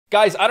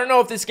Guys, I don't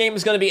know if this game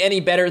is going to be any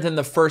better than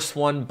the first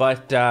one,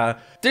 but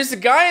there's a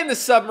guy in the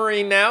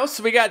submarine now,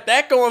 so we got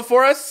that going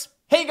for us.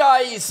 Hey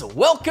guys,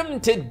 welcome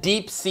to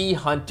Deep Sea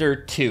Hunter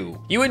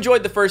 2. You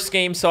enjoyed the first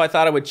game, so I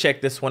thought I would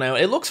check this one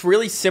out. It looks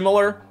really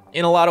similar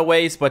in a lot of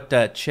ways,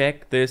 but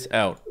check this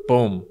out.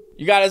 Boom.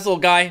 You got this little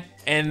guy,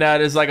 and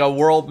there's like a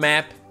world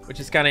map, which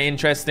is kind of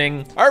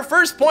interesting. Our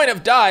first point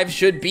of dive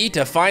should be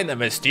to find the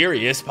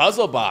mysterious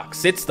puzzle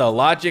box. It's the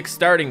logic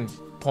starting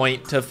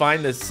point to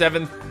find the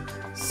 7th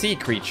sea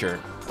creature.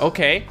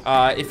 Okay,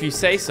 if you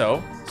say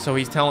so. So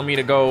he's telling me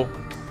to go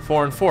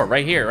 4 and 4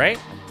 right here, right?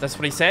 That's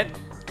what he said.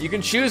 You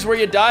can choose where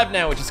you dive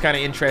now, which is kind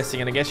of interesting.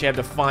 And I guess you have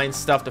to find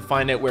stuff to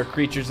find out where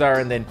creatures are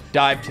and then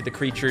dive to the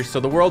creatures. So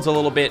the world's a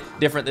little bit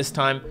different this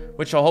time,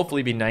 which will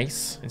hopefully be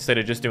nice instead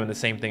of just doing the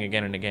same thing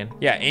again and again.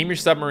 Yeah, aim your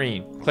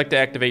submarine. Click to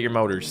activate your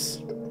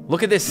motors.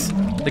 Look at this.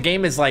 The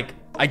game is like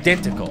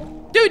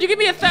identical. Dude, you give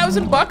me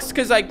 $1,000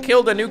 because I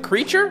killed a new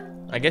creature?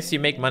 I guess you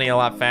make money a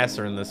lot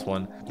faster in this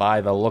one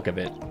by the look of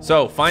it.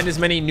 So find as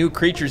many new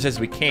creatures as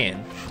we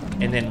can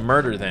and then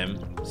murder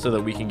them so that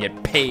we can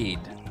get paid.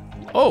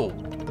 Oh,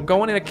 I'm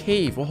going in a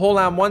cave. Well, hold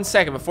on 1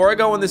 second. Before I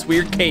go in this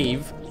weird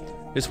cave,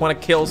 just want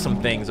to kill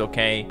some things,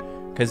 okay?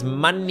 Because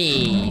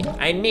money.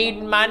 I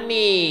need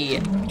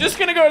money. Just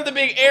gonna go to the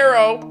big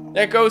arrow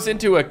that goes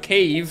into a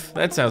cave.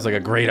 That sounds like a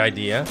great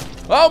idea.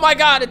 Oh my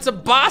God, it's a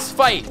boss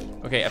fight.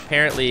 Okay,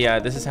 apparently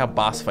this is how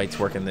boss fights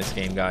work in this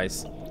game,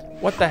 guys.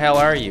 What the hell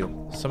are you?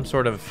 Some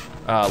sort of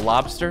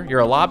lobster?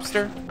 You're a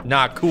lobster?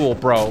 Not cool,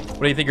 bro. What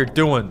do you think you're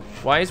doing?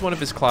 Why is one of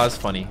his claws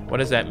funny? What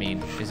does that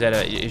mean? Is that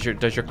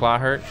does your claw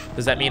hurt?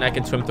 Does that mean I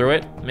can swim through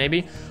it?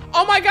 Maybe?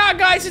 Oh my God,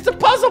 guys, it's a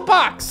puzzle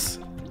box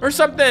or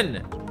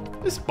something.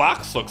 This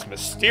box looks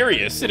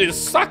mysterious. It is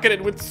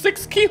socketed with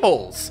 6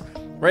 keyholes.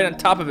 Right on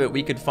top of it,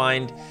 we could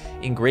find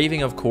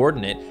engraving of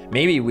coordinate.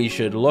 Maybe we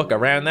should look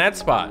around that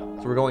spot.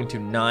 So we're going to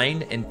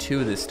 9 and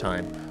 2 this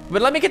time.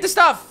 But let me get the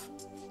stuff.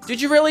 Did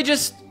you really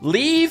just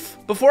leave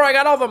before I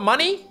got all the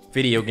money?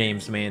 Video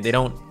games, man, they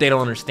don't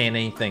understand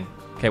anything.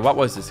 Okay, what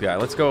was this guy?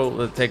 Let's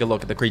take a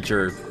look at the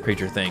creature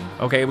thing.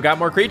 Okay, we got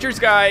more creatures,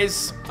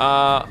 guys.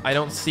 I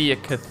don't see a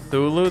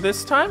Cthulhu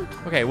this time.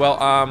 Okay, well,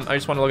 I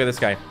just want to look at this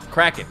guy.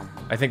 Kraken.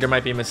 I think there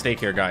might be a mistake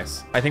here,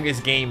 guys. I think this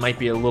game might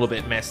be a little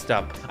bit messed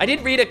up. I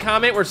did read a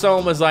comment where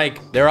someone was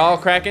like, they're all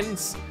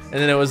Krakens. And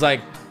then it was like,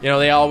 you know,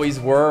 they always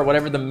were,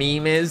 whatever the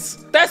meme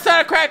is. That's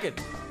not a Kraken.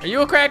 Are you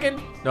a Kraken?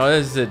 No,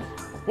 this is a,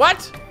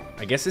 what?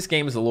 I guess this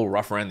game is a little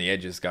rough around the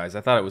edges, guys.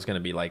 I thought it was gonna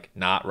be like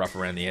not rough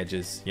around the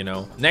edges, you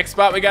know? Next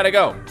spot we gotta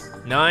go.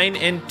 9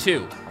 and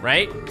 2,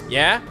 right?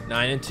 Yeah,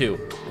 9 and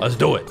 2. Let's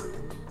do it.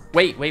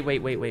 Wait.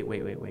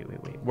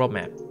 World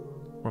map.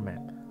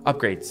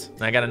 Upgrades.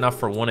 And I got enough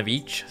for 1 of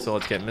each. So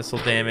let's get missile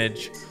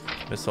damage,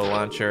 missile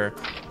launcher,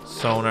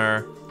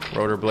 sonar,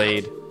 rotor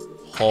blade,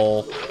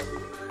 hull,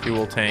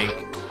 fuel tank,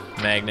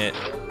 magnet,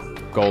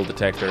 gold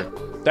detector.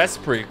 That's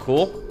pretty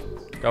cool.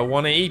 Got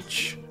 1 of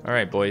each. All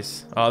right,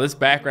 boys. Oh, this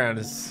background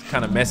is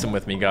kind of messing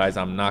with me, guys.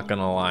 I'm not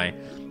gonna lie.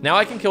 Now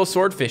I can kill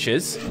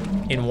swordfishes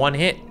in 1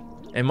 hit.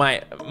 And my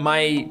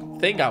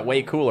thing got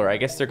way cooler. I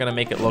guess they're gonna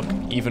make it look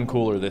even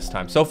cooler this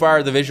time. So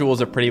far, the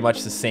visuals are pretty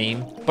much the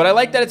same. But I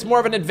like that it's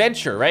more of an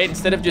adventure, right?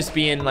 Instead of just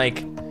being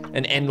like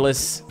an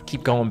endless,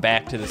 keep going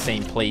back to the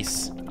same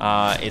place.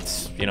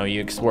 It's, you know,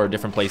 you explore a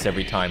different place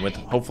every time with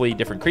hopefully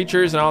different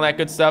creatures and all that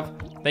good stuff.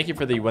 Thank you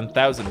for the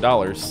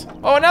 $1,000.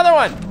 Oh, another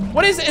one.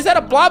 What is that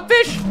a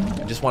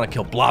blobfish? I just want to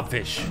kill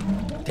blobfish.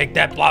 Take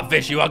that,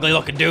 blobfish, you ugly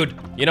looking dude.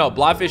 You know,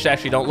 blobfish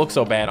actually don't look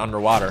so bad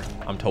underwater,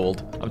 I'm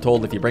told. I'm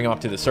told if you bring them up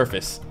to the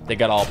surface, they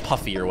got all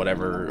puffy or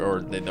whatever,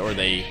 or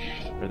the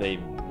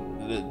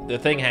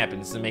thing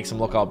happens that makes them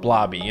look all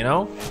blobby, you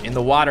know? In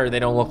the water, they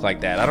don't look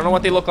like that. I don't know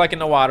what they look like in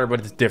the water, but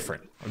it's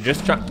different. I'm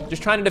just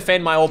trying to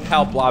defend my old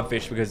pal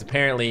blobfish because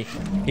apparently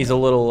he's a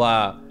little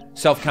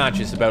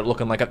self-conscious about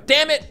looking like a,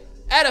 damn it,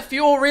 add a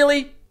fuel,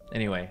 really?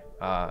 Anyway,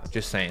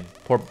 just saying,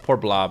 poor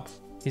blob.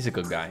 He's a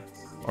good guy.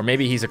 Or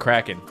maybe he's a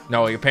Kraken.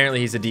 No, apparently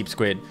he's a deep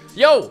squid.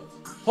 Yo,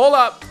 hold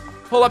up,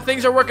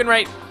 things are working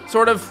right.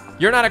 Sort of,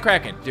 you're not a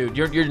Kraken. Dude,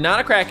 you're not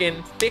a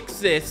Kraken, fix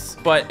this,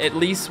 but at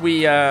least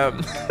we,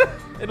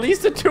 at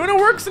least the tuna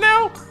works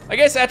now? I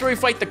guess after we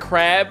fight the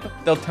crab,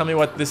 they'll tell me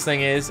what this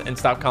thing is and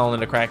stop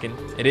calling it a Kraken.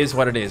 It is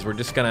what it is, we're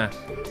just gonna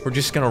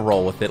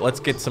roll with it.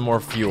 Let's get some more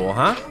fuel,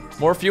 huh?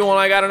 More fuel and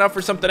I got enough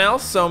for something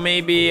else, so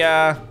maybe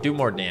do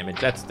more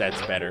damage. That's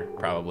better,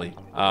 probably.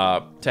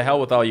 To hell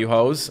with all you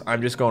hoes.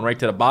 I'm just going right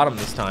to the bottom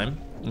this time,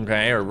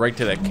 okay? Or right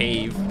to the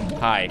cave.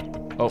 Hi.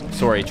 Oh,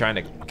 sorry, trying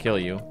to kill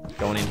you.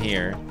 Going in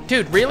here.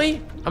 Dude,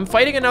 really? I'm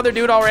fighting another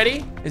dude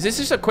already? Is this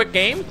just a quick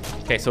game?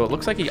 Okay, so it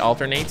looks like he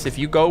alternates. If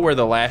you go where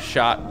the last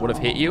shot would have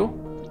hit you.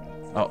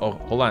 Oh,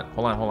 hold on.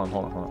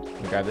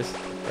 Let me grab this.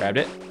 Grabbed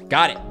it.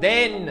 Got it.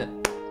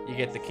 Then you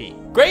get the key.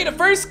 Great, a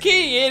first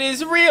key. It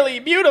is really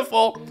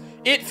beautiful.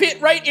 It fit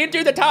right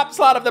into the top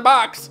slot of the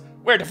box.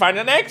 Where to find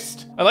the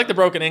next? I like the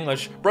broken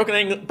English. Broken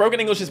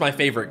English is my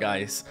favorite,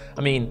 guys.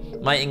 I mean,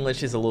 my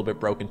English is a little bit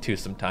broken too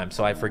sometimes,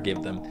 so I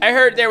forgive them. I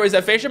heard there was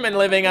a fisherman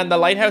living on the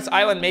lighthouse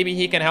island. Maybe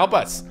he can help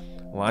us.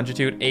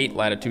 Longitude 8,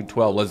 latitude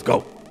 12. Let's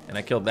go. and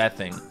I killed that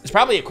thing. It's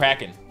probably a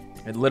kraken.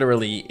 It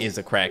literally is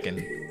a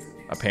kraken,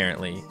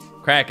 apparently.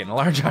 Kraken, a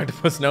large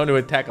octopus known to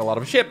attack a lot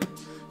of ship.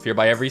 Feared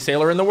by every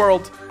sailor in the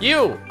world.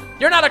 You're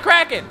not a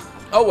kraken.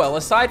 Oh well,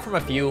 aside from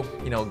a few,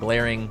 you know,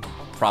 glaring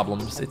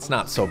problems, it's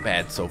not so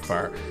bad so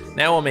far.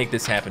 Now we'll make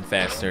this happen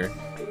faster.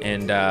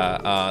 And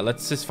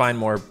let's just find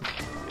more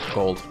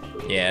gold.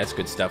 Yeah, that's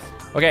good stuff.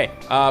 Okay,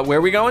 where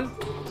are we going?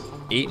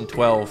 8 and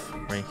 12,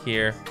 right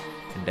here.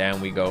 And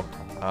down we go.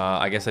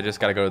 I guess I just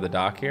gotta go to the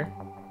dock here.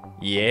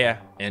 Yeah,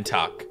 and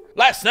talk.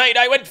 Last night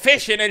I went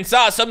fishing and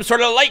saw some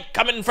sort of light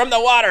coming from the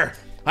water.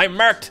 I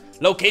marked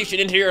location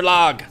into your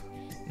log.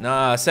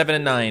 7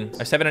 and 9,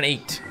 or 7 and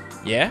 8.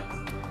 Yeah?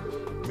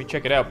 Let me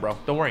check it out, bro.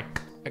 Don't worry,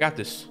 I got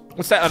this.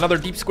 What's that, another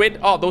deep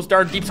squid? Oh, those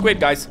darn deep squid,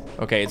 guys.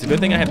 Okay, it's a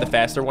good thing I have the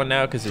faster one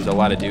now because there's a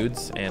lot of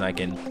dudes and I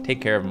can take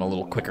care of them a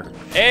little quicker.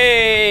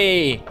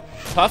 Hey,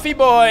 Puffy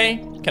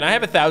boy. Can I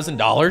have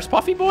 $1,000,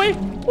 Puffy boy?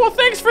 Well,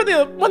 thanks for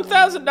the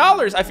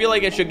 $1,000. I feel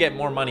like it should get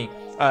more money.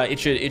 It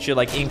should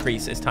like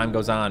increase as time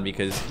goes on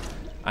because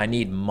I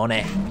need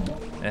money.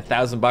 And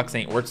 $1,000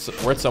 ain't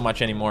worth so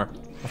much anymore.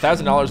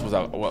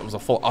 $1,000 was a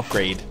full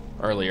upgrade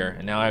earlier,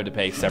 and now I have to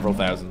pay several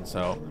thousand,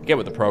 so get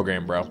with the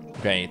program, bro.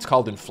 Okay, it's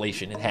called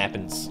inflation, it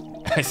happens.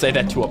 I say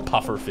that to a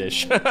puffer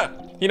fish.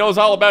 He knows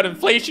all about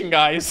inflation,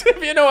 guys,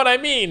 if you know what I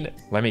mean.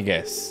 Let me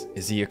guess,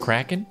 is he a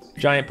kraken?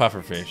 Giant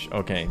puffer fish,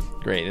 okay,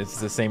 great, it's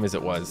the same as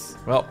it was.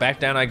 Well, back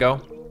down I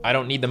go. I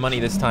don't need the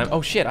money this time.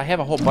 Oh shit, I have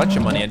a whole bunch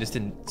of money, I just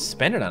didn't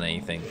spend it on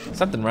anything.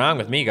 Something wrong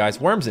with me,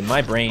 guys, worms in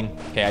my brain.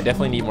 Okay, I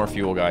definitely need more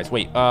fuel, guys.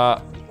 Wait,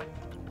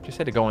 just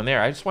had to go in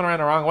there. I just went around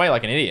the wrong way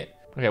like an idiot.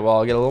 Okay, well,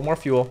 I'll get a little more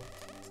fuel.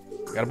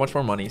 Got a bunch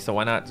more money, so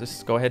why not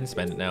just go ahead and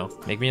spend it now?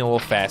 Make me a little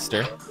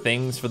faster.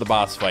 Things for the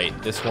boss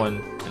fight. This one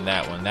and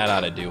that one. That ought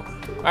to do.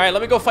 All right, let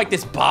me go fight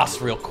this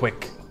boss real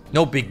quick.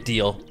 No big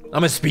deal.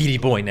 I'm a speedy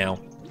boy now.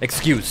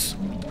 Excuse.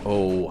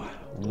 Oh,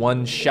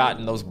 one shot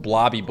in those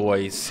blobby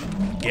boys.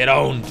 Get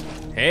owned.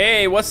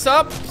 Hey, what's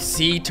up,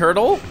 sea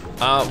turtle?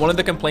 One of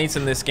the complaints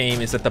in this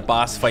game is that the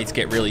boss fights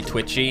get really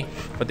twitchy,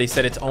 but they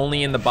said it's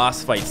only in the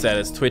boss fights that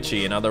it's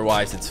twitchy and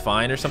otherwise it's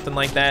fine or something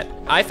like that.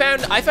 I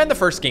found the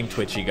first game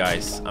twitchy,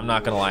 guys. I'm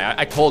not gonna lie.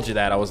 I told you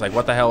that. I was like,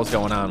 what the hell is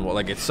going on? Well,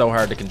 like, it's so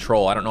hard to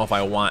control. I don't know if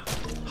I want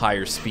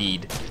higher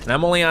speed. And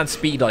I'm only on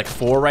speed like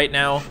 4 right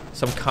now,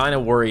 so I'm kind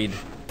of worried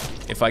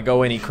if I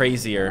go any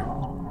crazier,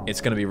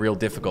 it's gonna be real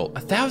difficult.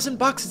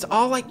 $1,000 is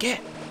all I get.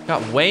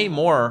 Got way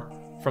more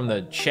from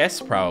the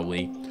chest,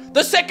 probably.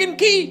 The second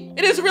key!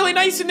 It is really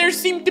nice and there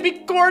seem to be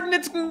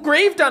coordinates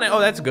engraved on it. Oh,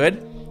 that's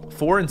good.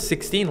 4 and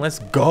 16, let's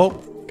go.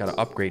 Gotta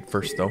upgrade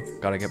first though.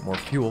 Gotta get more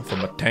fuel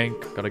from a tank.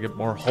 Gotta get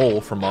more hull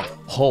from a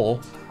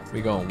hull.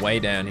 We going way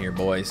down here,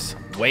 boys.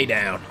 Way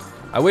down.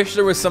 I wish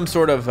there was some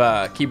sort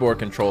of keyboard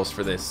controls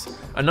for this.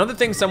 Another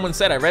thing someone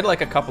said, I read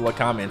like a couple of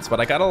comments, but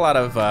I got a lot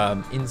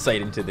of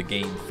insight into the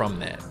game from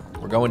that.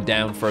 We're going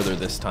down further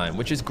this time,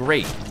 which is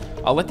great.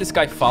 I'll let this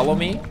guy follow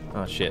me.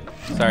 Oh shit,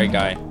 sorry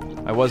guy.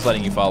 I was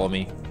letting you follow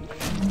me.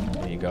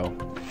 There you go.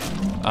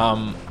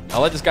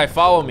 I'll let this guy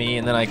follow me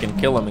and then I can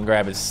kill him and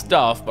grab his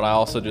stuff, but I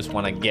also just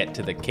want to get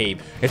to the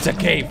cave. It's a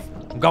cave.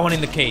 I'm going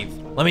in the cave.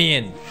 Let me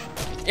in.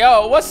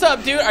 Yo, what's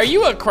up, dude? Are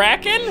you a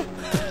kraken?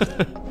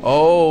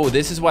 Oh,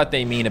 this is what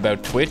they mean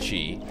about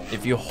twitchy.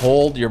 If you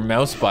hold your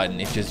mouse button,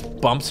 it just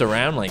bumps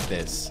around like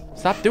this.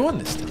 Stop doing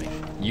this to me.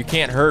 You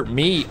can't hurt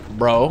me,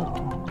 bro.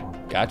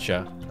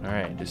 Gotcha. All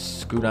right,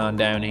 just scoot on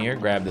down here,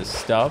 grab this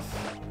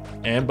stuff,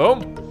 and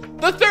boom.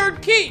 The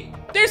third key.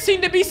 There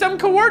seem to be some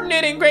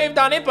coordinate engraved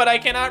on it, but I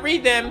cannot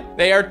read them.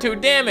 They are too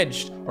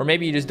damaged. Or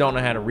maybe you just don't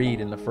know how to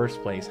read in the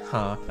first place,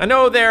 huh? I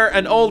know they're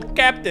an old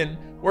captain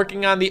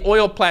working on the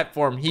oil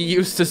platform. He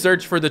used to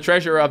search for the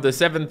treasure of the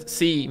 7th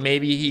sea.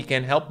 Maybe he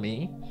can help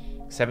me.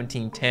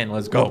 1710,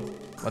 let's go.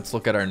 Let's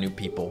look at our new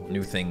people,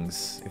 new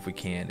things, if we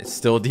can. It's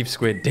still a deep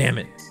squid, damn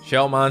it.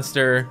 Shell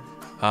monster,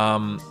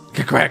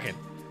 kraken.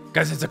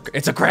 Guys,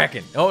 it's a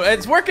kraken. Oh,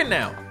 it's working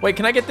now. Wait,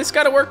 can I get this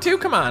guy to work too?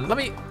 Come on,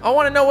 I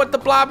wanna know what the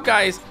blob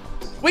guys.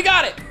 We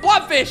got it,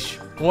 blobfish.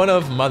 One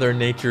of Mother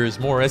Nature's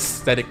more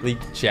aesthetically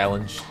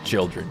challenged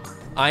children.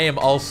 I am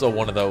also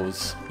one of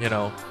those, you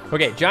know.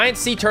 Okay, giant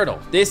sea turtle.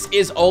 This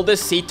is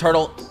oldest sea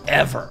turtle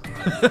ever.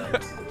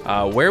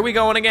 Where are we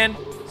going again?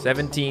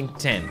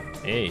 1710.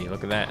 Hey,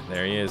 look at that,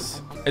 there he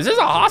is. Is this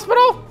a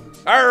hospital?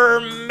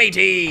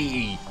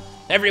 Matey.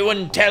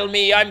 Everyone tell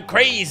me I'm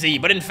crazy,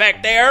 but in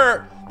fact they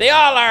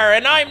all are,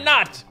 and I'm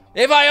not.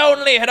 If I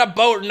only had a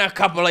boat in a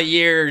couple of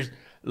years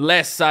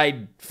less,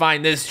 I'd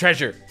find this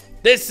treasure.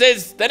 This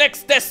is the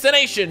next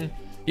destination.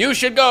 You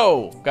should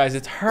go. Guys,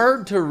 it's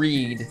hard to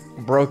read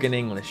broken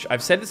English.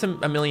 I've said this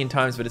a million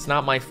times, but it's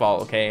not my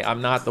fault, okay?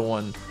 I'm not the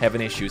one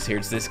having issues here.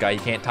 It's this guy. He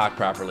can't talk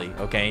properly,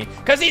 okay?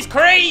 Because he's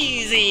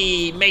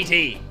crazy,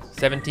 matey.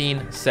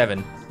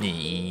 17-7.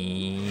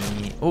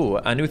 Ooh,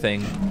 a new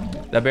thing.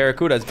 The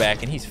Barracuda's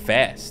back, and he's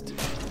fast.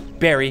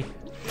 Barry,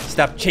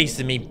 stop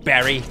chasing me,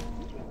 Barry.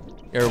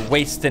 You're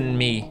wasting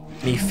me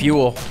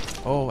fuel.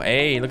 Oh,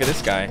 hey, look at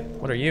this guy.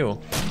 What are you?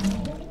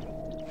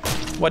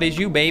 What is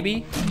you,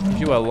 baby? Is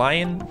you a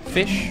lion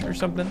fish or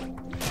something?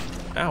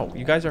 Ow,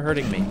 you guys are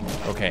hurting me.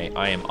 Okay,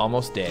 I am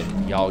almost dead.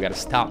 Y'all gotta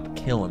stop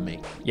killing me.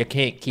 You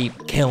can't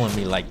keep killing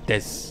me like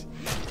this.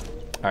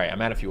 All right,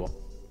 I'm out of fuel.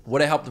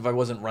 Would have helped if I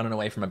wasn't running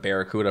away from a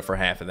barracuda for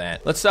half of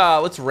that.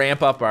 Let's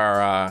ramp up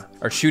our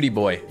shooty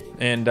boy.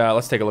 And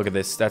let's take a look at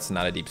this. That's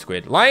not a deep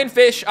squid.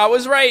 Lionfish, I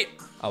was right.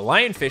 A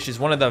lionfish is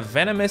one of the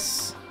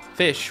venomous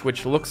fish,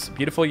 which looks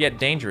beautiful yet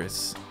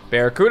dangerous.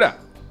 Barracuda,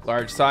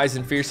 large size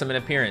and fearsome in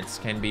appearance,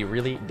 can be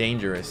really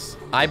dangerous.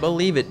 I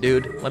believe it,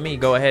 dude. Let me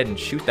go ahead and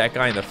shoot that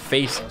guy in the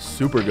face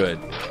super good.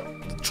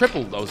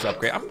 Triple those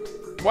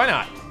upgrades. Why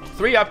not?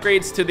 3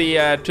 upgrades to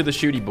the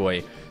shooty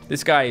boy.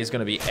 This guy is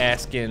gonna be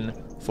asking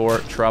for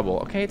trouble.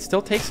 Okay, it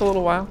still takes a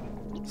little while.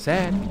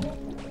 Sad.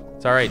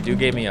 It's all right, dude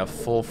gave me a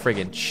full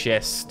friggin'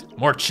 chest.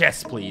 More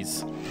chests,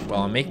 please.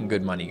 Well, I'm making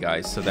good money,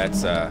 guys, so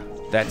that's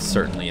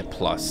certainly a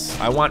plus.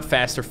 I want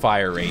faster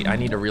fire rate. I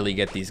need to really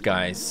get these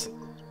guys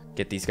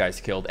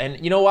killed.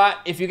 And you know what?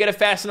 If you get a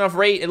fast enough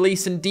rate, at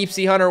least in Deep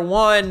Sea Hunter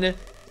 1,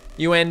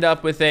 you end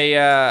up with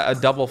a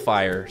double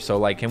fire. So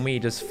like, can we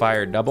just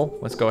fire double?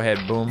 Let's go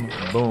ahead, boom,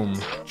 boom.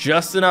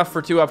 Just enough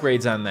for 2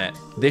 upgrades on that.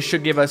 This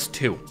should give us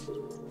 2.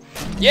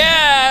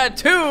 Yeah,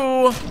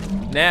 2.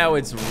 Now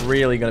it's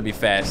really gonna be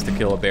fast to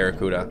kill a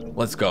barracuda.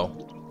 Let's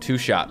go, 2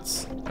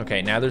 shots.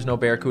 Okay, now there's no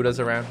barracudas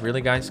around.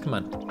 Really, guys, come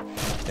on.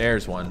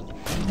 There's one,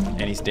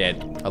 and he's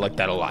dead. I like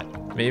that a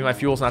lot. Maybe my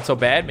fuel's not so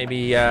bad.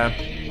 Maybe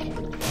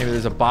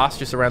there's a boss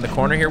just around the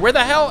corner here. Where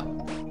the hell?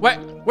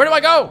 Where do I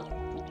go?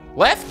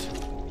 Left?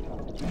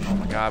 Oh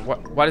my God,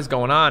 what is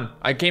going on?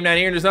 I came down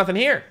here and there's nothing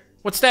here.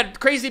 What's that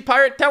crazy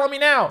pirate telling me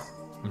now?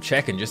 I'm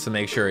checking just to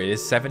make sure. It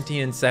is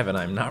 17 and 7.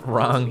 I'm not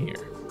wrong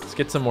here. Let's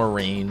get some more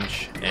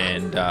range,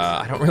 and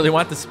I don't really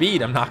want the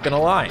speed, I'm not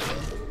gonna lie.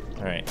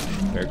 All right,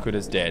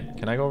 barracuda's dead.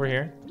 Can I go over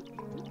here?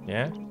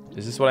 Yeah?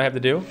 Is this what I have to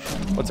do?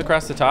 What's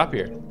across the top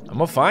here? I'm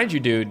gonna find you,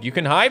 dude. You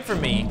can hide from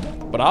me,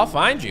 but I'll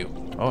find you.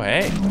 Oh,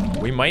 hey,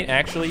 we might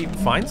actually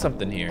find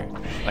something here.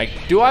 Like,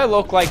 do I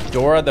look like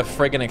Dora the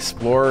friggin'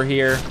 Explorer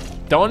here?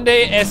 Donde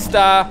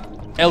está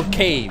el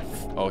cave?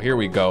 Oh, here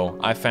we go.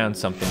 I found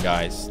something,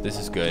 guys. This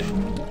is good.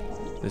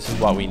 This is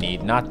what we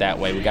need. Not that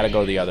way. We gotta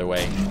go the other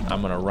way.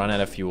 I'm gonna run out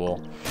of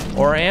fuel.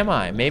 Or am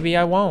I? Maybe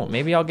I won't.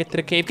 Maybe I'll get to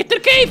the cave. Get to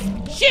the cave!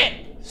 Shit!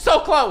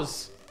 So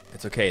close!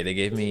 It's okay. They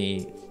gave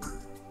me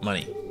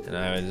money. And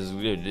I was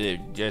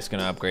just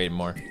gonna upgrade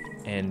more.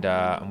 And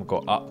I'm gonna go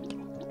up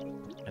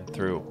and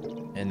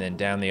through. And then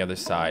down the other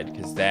side,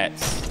 because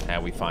that's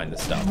how we find the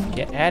stuff.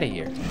 Get out of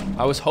here.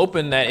 I was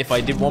hoping that if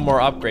I did one more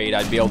upgrade,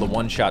 I'd be able to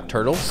one-shot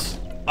turtles.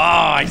 Oh,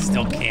 I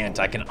still can't.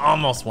 I can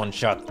almost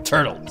one-shot the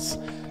turtles.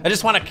 I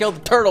just want to kill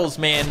the turtles,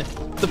 man.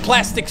 The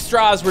plastic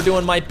straws were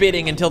doing my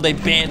bidding until they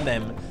banned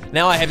them.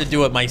 Now I have to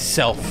do it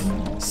myself.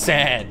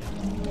 Sad.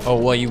 Oh,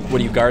 what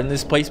are you guarding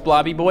this place,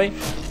 Blobby boy?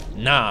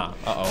 Nah.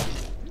 Uh-oh.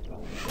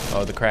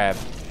 Oh, the crab.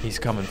 He's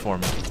coming for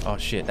me. Oh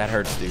shit, that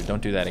hurts, dude.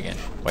 Don't do that again.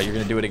 What, you're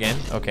gonna do it again?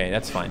 Okay,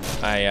 that's fine.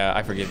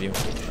 I forgive you.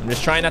 I'm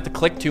just trying not to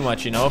click too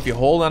much, you know? If you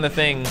hold on the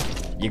thing,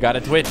 you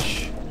gotta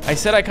twitch. I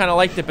said I kind of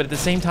liked it, but at the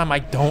same time, I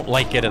don't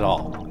like it at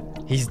all.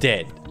 He's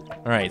dead.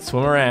 All right,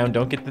 swim around.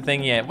 Don't get the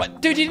thing yet.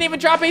 What? Dude, you didn't even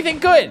drop anything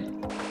good.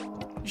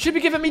 You should be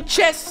giving me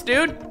chests,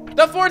 dude.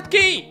 The 4th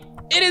key.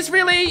 It is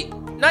really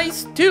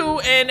nice, too.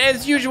 And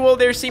as usual,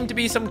 there seem to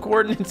be some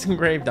coordinates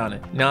engraved on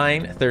it.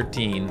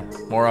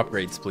 913. More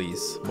upgrades,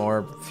 please.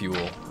 More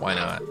fuel. Why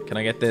not? Can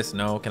I get this?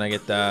 No. Can I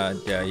get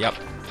the... yep.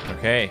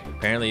 Okay.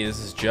 Apparently, this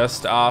is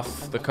just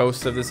off the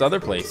coast of this other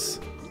place.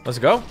 Let's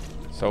go.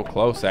 So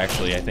close,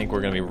 actually. I think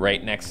we're going to be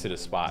right next to the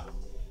spot.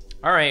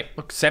 All right.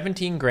 Look,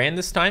 17 grand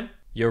this time.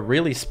 You're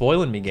really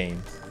spoiling me,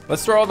 game.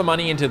 Let's throw all the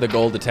money into the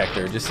gold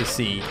detector just to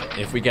see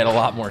if we get a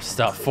lot more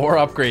stuff. 4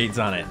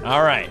 upgrades on it.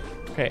 All right.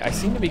 Okay, I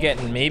seem to be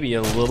getting maybe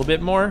a little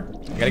bit more.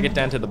 I gotta get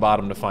down to the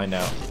bottom to find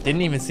out.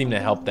 Didn't even seem to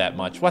help that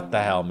much. What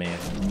the hell, man?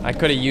 I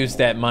could have used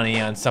that money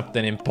on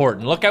something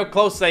important. Look how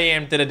close I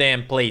am to the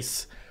damn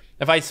place.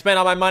 If I spent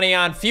all my money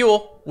on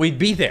fuel, we'd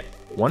be there.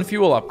 1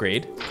 fuel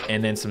upgrade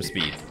and then some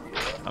speed.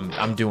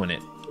 I'm doing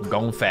it. I'm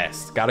going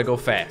fast. Gotta go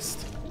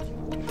fast.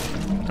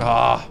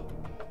 Ah.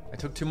 I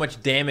took too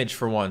much damage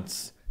for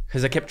once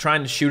because I kept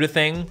trying to shoot a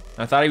thing.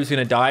 I thought he was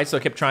gonna die, so I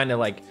kept trying to,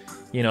 like,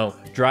 you know,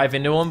 drive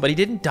into him, but he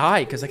didn't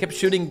die because I kept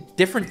shooting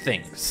different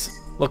things.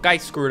 Look, I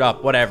screwed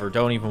up, whatever.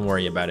 Don't even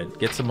worry about it.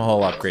 Get some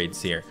whole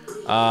upgrades here.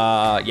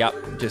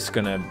 Yep, just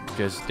gonna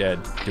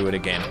do it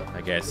again,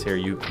 I guess. Here,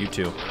 you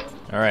too.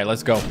 All right,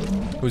 let's go.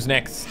 Who's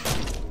next?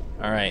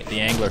 All right, the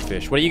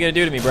anglerfish. What are you gonna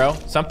do to me, bro?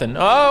 Something.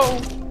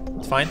 Oh,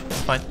 it's fine,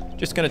 it's fine.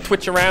 Just gonna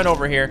twitch around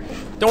over here.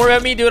 Don't worry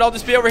about me, dude. I'll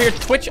just be over here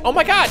twitch. Oh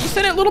my God, you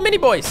sent it little mini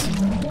boys.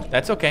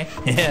 That's okay.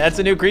 That's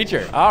a new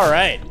creature. All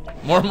right,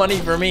 more money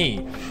for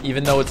me,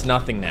 even though it's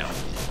nothing now.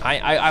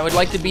 I would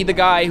like to be the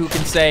guy who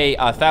can say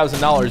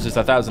 $1,000 is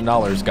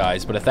 $1,000,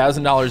 guys, but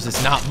 $1,000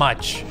 is not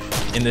much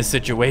in this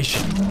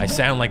situation. I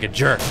sound like a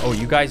jerk. Oh,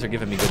 you guys are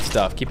giving me good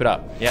stuff. Keep it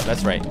up. Yeah,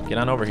 that's right. Get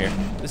on over here.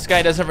 This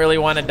guy doesn't really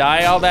want to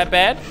die all that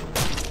bad.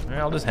 All right,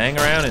 I'll just hang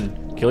around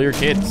and kill your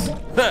kids.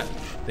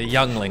 The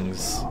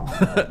younglings.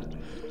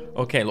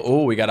 Okay,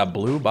 oh, we got a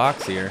blue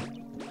box here.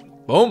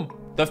 Boom,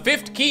 the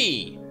 5th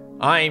key.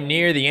 I'm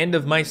near the end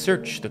of my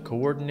search. The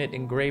coordinate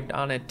engraved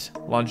on it.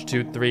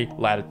 Longitude 3,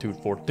 latitude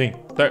 14.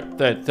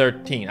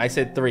 13. I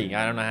said 3.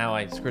 I don't know how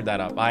I screwed that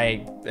up.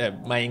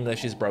 My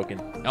English is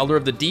broken. Elder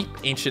of the Deep,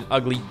 ancient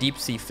ugly deep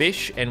sea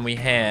fish. And we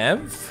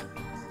have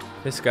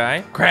this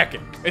guy.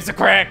 Kraken. It's a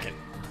Kraken.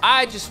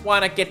 I just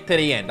want to get to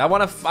the end. I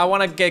want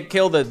to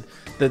kill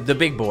the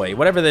big boy,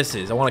 whatever this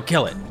is. I want to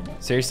kill it.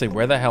 Seriously,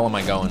 where the hell am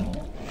I going?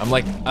 I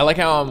like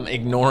how I'm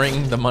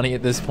ignoring the money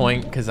at this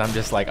point because I'm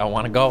just like, I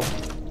want to go.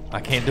 I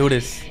can't do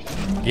this.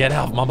 Get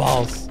out of my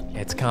balls.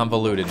 It's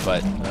convoluted,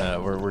 but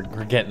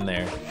we're getting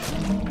there.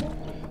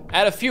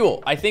 Out of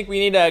fuel. I think we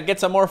need to get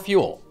some more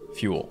fuel.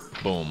 Fuel.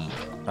 Boom.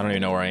 I don't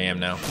even know where I am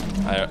now.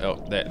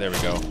 Oh, there we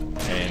go.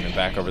 And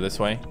back over this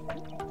way.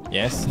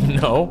 Yes?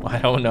 No? I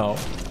don't know.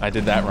 I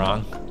did that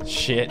wrong.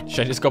 Shit.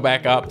 Should I just go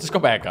back up? Just go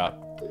back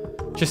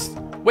up. Just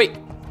wait.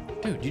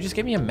 Dude, you just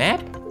gave me a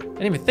map? I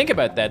didn't even think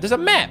about that. There's a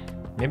map.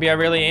 Maybe I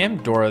really am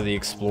Dora the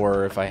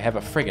Explorer if I have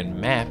a friggin'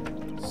 map.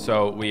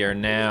 So we are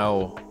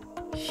now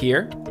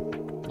here.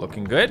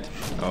 Looking good.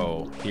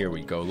 Oh, here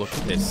we go. Look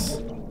at this.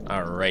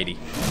 Alrighty.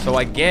 So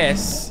I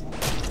guess.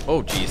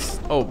 Oh, geez.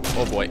 Oh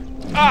boy.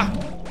 Ah!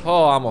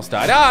 Oh, I almost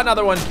died. Ah,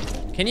 another one.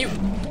 Can you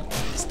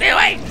stay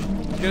away?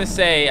 I was gonna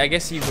say, I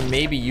guess you can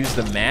maybe use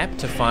the map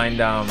to find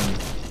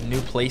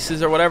new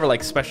places or whatever,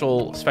 like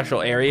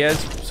special areas,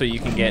 so you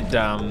can get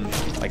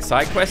like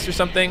side quests or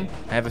something.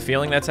 I have a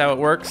feeling that's how it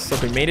works. So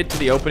if we made it to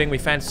the opening, we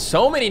found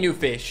so many new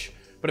fish.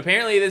 But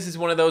apparently this is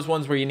one of those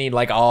ones where you need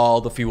like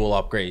all the fuel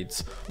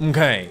upgrades.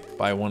 Okay,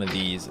 buy one of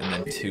these and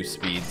then 2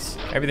 speeds.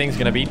 Everything's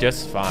gonna be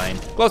just fine.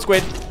 Glow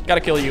squid,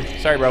 gotta kill you.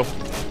 Sorry, bro.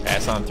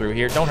 Pass on through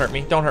here. Don't hurt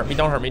me, don't hurt me,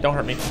 don't hurt me, don't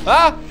hurt me.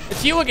 Ah,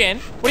 it's you again.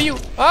 What are you?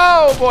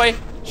 Oh boy,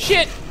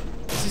 shit.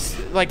 Is this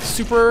like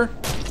super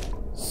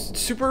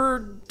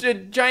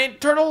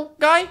giant turtle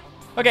guy?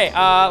 Okay,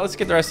 let's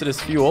get the rest of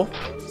this fuel.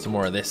 Some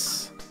more of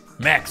this.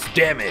 Max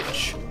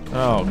damage.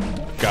 Oh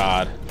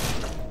God.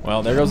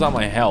 Well, there goes all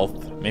my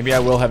health. Maybe I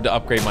will have to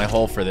upgrade my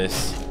hull for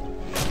this.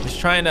 Just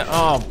trying to,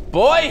 oh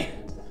boy!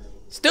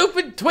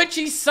 Stupid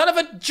twitchy son of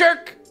a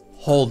jerk!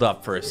 Hold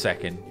up for a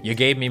second. You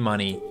gave me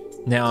money.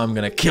 Now I'm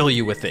gonna kill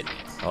you with it.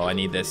 Oh, I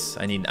need this.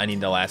 I need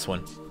the last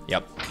one.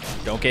 Yep.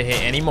 Don't get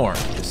hit anymore.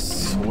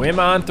 Just swim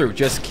on through.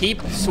 Just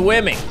keep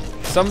swimming.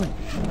 Some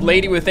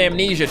lady with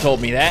amnesia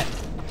told me that.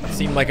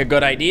 Seemed like a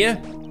good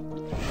idea.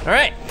 All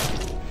right.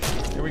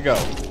 Here we go.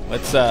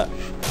 Let's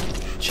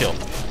chill.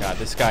 God,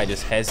 this guy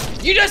just has,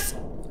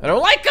 I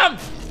don't like him!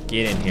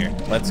 Get in here.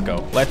 Let's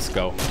go. Let's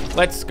go.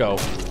 Let's go.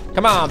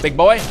 Come on, big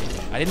boy.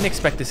 I didn't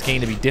expect this game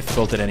to be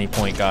difficult at any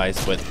point,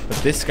 guys, but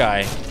this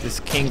guy, this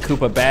King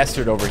Koopa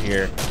bastard over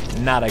here,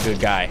 not a good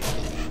guy.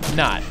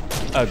 Not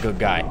a good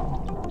guy.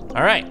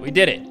 All right, we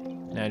did it.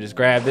 Now just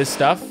grab this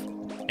stuff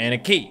and a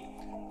key.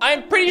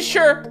 I'm pretty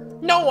sure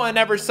no one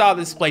ever saw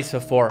this place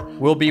before.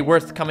 Will be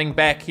worth coming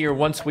back here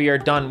once we are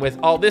done with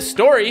all this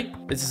story.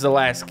 This is the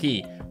last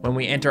key. When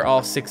we enter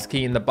all 6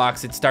 keys in the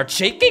box, it starts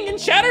shaking and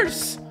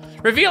shatters,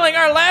 revealing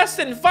our last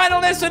and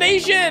final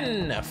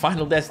destination.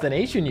 Final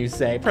destination, you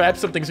say? Perhaps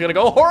something's gonna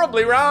go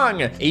horribly wrong.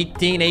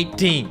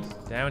 1818.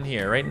 Down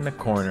here, right in the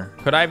corner.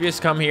 Could I have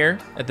just come here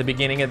at the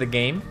beginning of the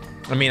game?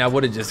 I mean, I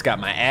would have just got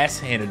my ass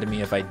handed to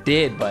me if I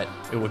did, but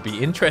it would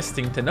be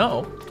interesting to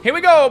know. Here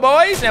we go,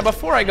 boys. Now,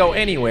 before I go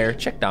anywhere,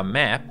 check the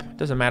map.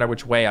 Doesn't matter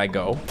which way I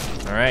go.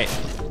 All right,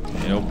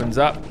 it opens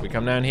up. We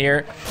come down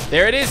here.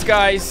 There it is,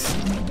 guys.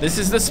 This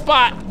is the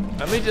spot.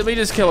 Let me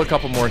just kill a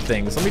couple more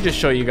things. Let me just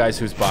show you guys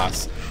who's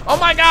boss. Oh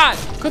my God,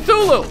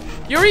 Cthulhu.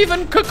 You're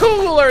even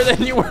cooler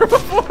than you were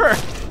before.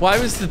 Why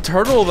was the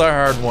turtle the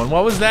hard one?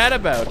 What was that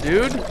about,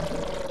 dude?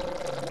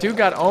 Dude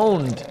got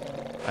owned.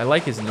 I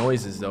like his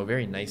noises though,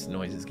 very nice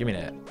noises. Give me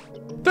that.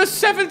 The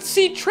 7th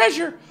sea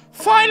treasure,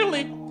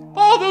 finally.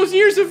 All those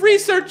years of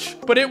research,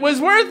 but it was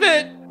worth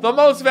it. The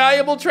most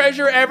valuable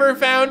treasure ever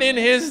found in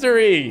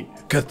history.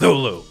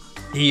 Cthulhu.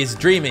 He is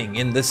dreaming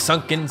in the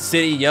sunken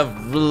city of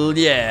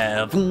Cthulhu.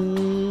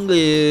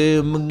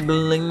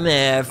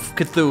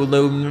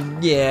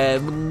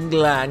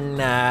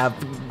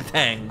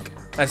 Tank.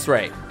 That's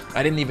right.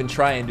 I didn't even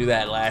try and do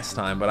that last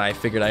time, but I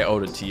figured I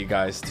owed it to you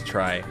guys to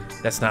try.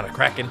 That's not a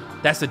kraken.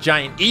 That's a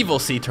giant evil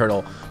sea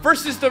turtle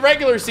versus the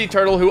regular sea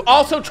turtle who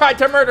also tried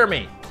to murder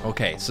me.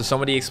 Okay, so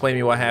somebody explain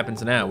me what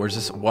happens now.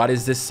 What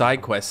is this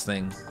side quest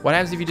thing? What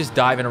happens if you just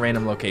dive in a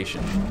random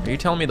location? Are you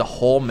telling me the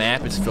whole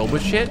map is filled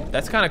with shit?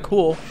 That's kind of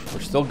cool.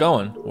 We're still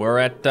going. We're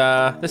at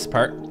this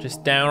part,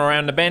 just down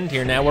around the bend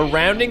here now. We're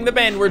rounding the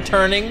bend. We're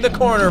turning the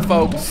corner,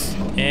 folks.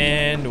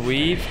 And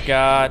we've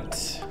got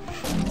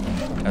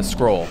a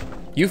scroll.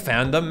 You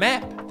found the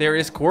map. There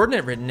is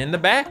coordinate written in the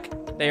back.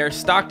 They are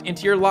stocked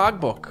into your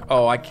logbook.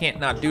 Oh, I can't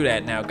not do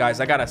that now, guys.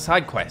 I got a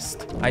side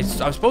quest. I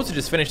was supposed to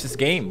just finish this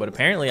game, but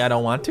apparently I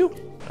don't want to.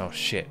 Oh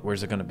shit,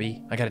 where's it gonna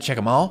be? I gotta check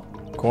them all.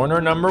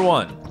 Corner number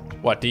 1.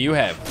 What do you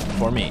have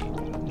for me?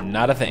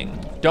 Not a thing.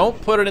 Don't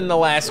put it in the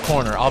last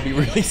corner. I'll be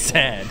really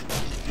sad.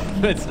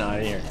 It's not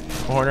here.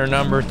 Corner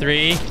number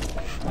 3.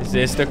 Is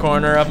this the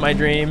corner of my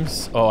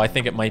dreams? Oh, I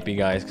think it might be,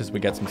 guys, because we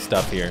got some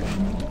stuff here.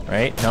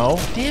 Right? No?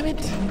 Damn it.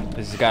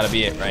 This has got to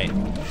be it, right?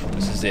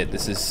 This is it.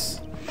 This is...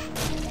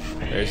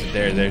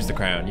 There's the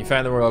crown. You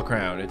found the royal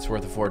crown. It's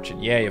worth a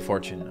fortune. Yay, a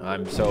fortune.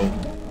 I'm so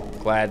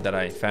glad that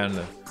I found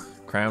the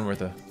crown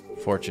worth a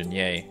fortune.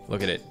 Yay.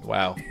 Look at it.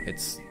 Wow.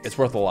 It's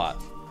worth a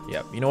lot.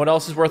 Yep. You know what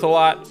else is worth a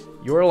lot?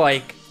 Your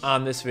like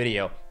on this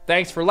video.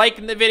 Thanks for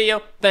liking the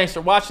video. Thanks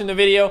for watching the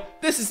video.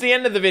 This is the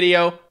end of the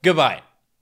video. Goodbye.